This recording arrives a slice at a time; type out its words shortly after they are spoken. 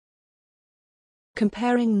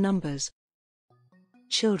Comparing numbers.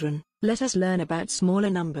 Children, let us learn about smaller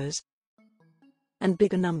numbers and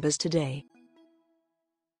bigger numbers today.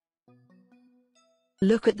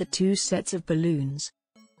 Look at the two sets of balloons.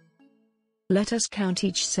 Let us count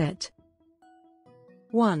each set.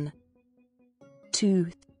 1, 2,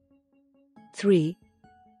 3,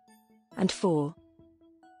 and 4.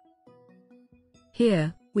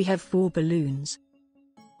 Here, we have 4 balloons.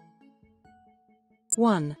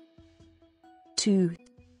 1, 2,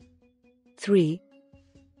 3,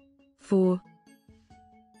 4,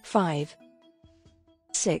 5,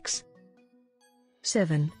 6,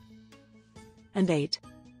 7, and 8.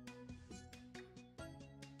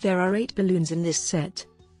 There are 8 balloons in this set.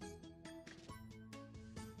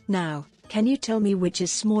 Now, can you tell me which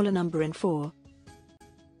is smaller number in 4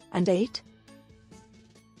 and 8?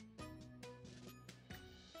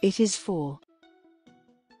 It is 4.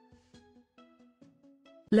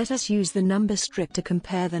 Let us use the number strip to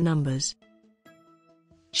compare the numbers.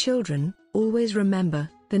 Children, always remember,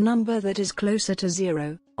 the number that is closer to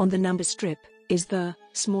 0 on the number strip is the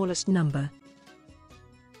smallest number.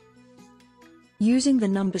 Using the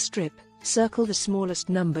number strip, circle the smallest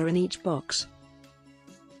number in each box.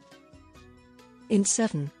 In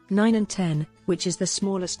 7, 9 and 10, which is the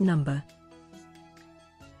smallest number?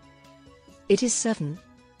 It is 7.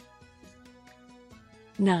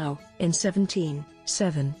 Now, in 17,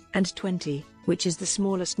 7, and 20, which is the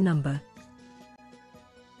smallest number?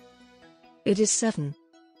 It is 7.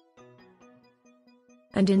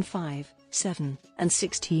 And in 5, 7, and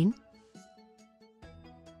 16?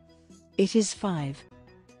 It is 5.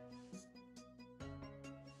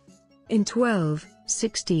 In 12,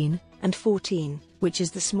 16, and 14, which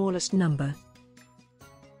is the smallest number?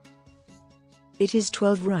 It is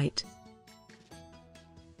 12, right?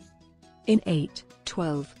 In 8,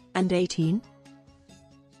 12, and 18?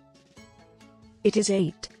 It is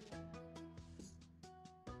 8.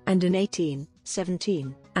 And in 18,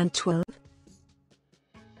 17, and 12?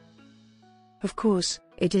 Of course,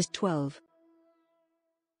 it is 12.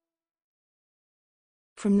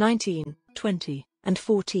 From 19, 20, and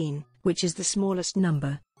 14, which is the smallest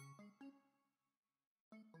number?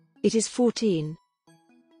 It is 14.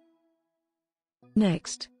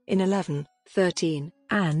 Next, in 11, 13,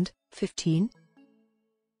 and 15?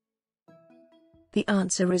 The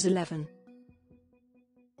answer is 11.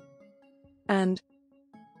 And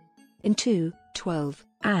in 2, 12,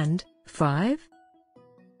 and 5?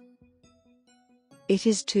 It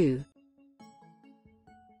is 2.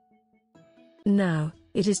 Now,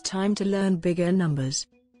 it is time to learn bigger numbers.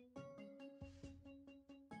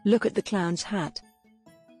 Look at the clown's hat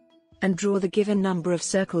and draw the given number of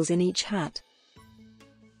circles in each hat.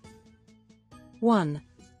 1,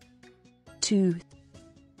 2,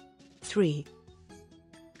 3,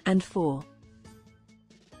 and 4.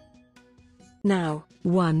 Now,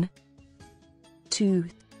 1, 2,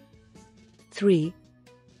 3,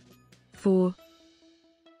 4,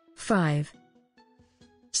 5,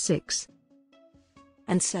 6,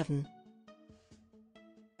 and 7.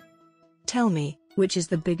 Tell me, which is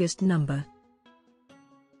the biggest number?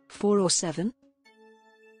 4 or 7?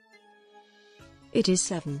 It is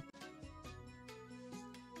 7.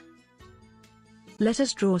 Let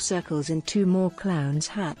us draw circles in 2 more clown's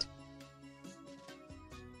hat.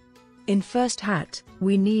 In first hat,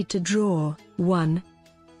 we need to draw 1,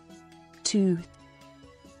 2,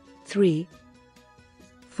 3,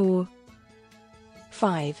 4,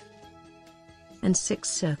 5, and 6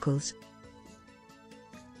 circles.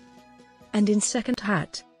 And in second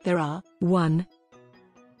hat, there are 1,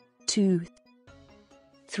 2,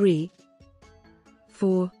 3,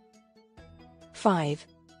 4, 5,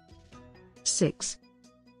 6,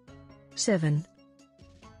 7,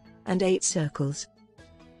 and 8 circles.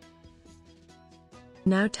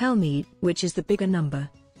 Now tell me, which is the bigger number?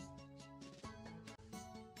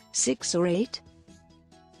 6 or 8?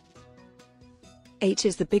 8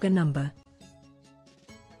 is the bigger number.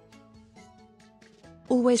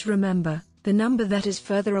 Always remember, the number that is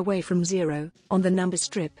further away from 0 on the number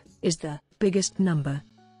strip is the biggest number.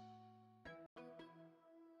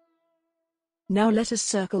 Now let us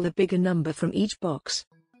circle the bigger number from each box.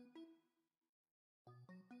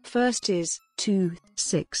 First is 2,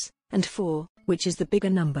 6, and 4, which is the bigger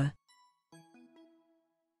number?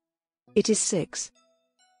 It is 6.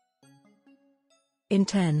 In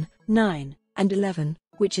 10, 9, and 11,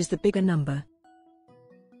 which is the bigger number?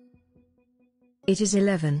 It is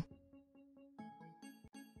 11.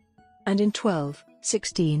 And in 12,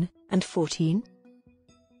 16, and 14?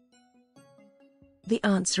 The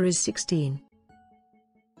answer is 16.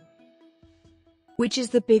 Which is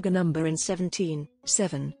the bigger number in 17,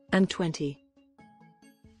 7, and 20?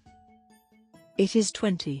 It is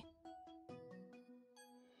 20.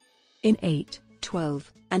 In 8,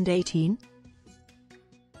 12, and 18?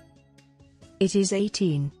 It is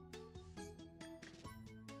 18.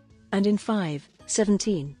 And in 5,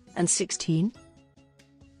 17, and 16?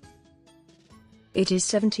 It is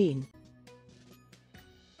 17.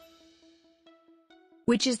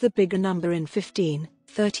 Which is the bigger number in 15,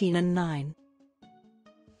 13 and 9?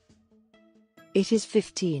 It is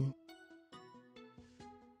 15.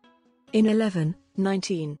 In 11,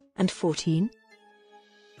 19, and 14?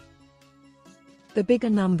 The bigger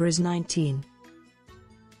number is 19.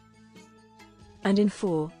 And in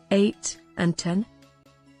 4, 8, and 10?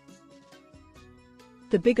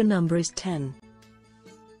 The bigger number is 10.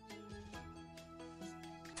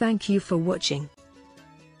 Thank you for watching.